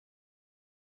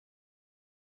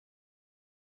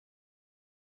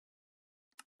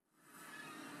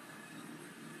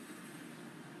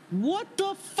What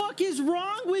the fuck is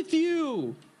wrong with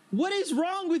you? What is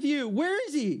wrong with you? Where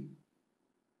is he?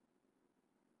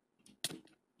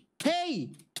 Hey!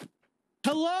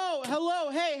 Hello! Hello!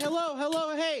 Hey! Hello!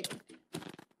 Hello! Hey!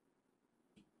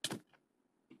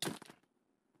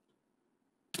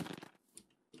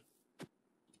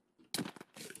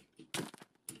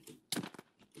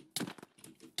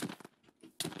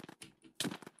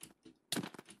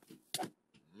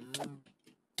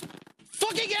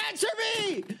 Fucking answer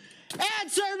me!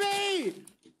 Answer me!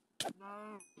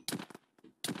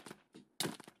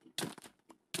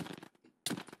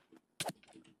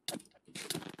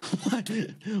 What?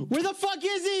 Where the fuck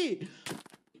is he?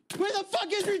 Where the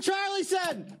fuck is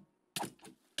Richarlison?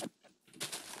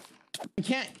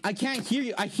 I can't hear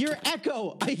you. I hear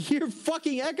echo. I hear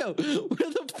fucking echo. Where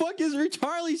the fuck is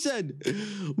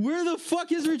Richarlison? Where the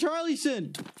fuck is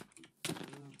Richarlison?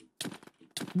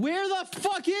 Where the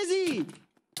fuck is he?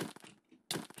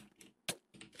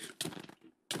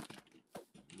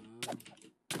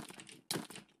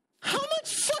 How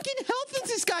much fucking health does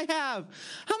this guy have?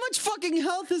 How much fucking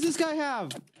health does this guy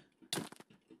have?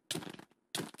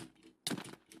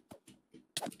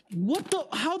 What the?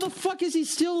 How the fuck is he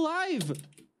still alive?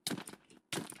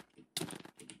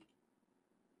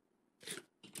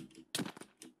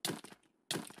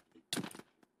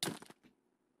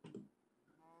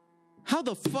 How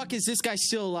the fuck is this guy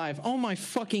still alive? Oh my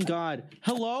fucking god.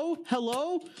 Hello?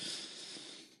 Hello?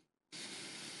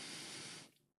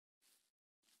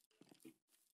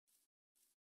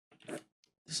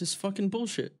 This is fucking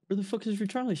bullshit. Where the fuck is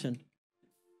Richarlison?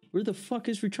 Where the fuck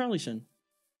is Richarlison?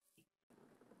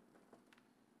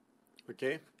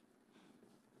 Ok.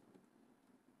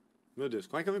 Meu Deus,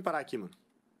 como é que eu vim parar aqui, mano?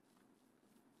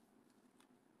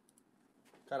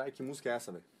 Caralho, que música é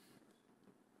essa, velho?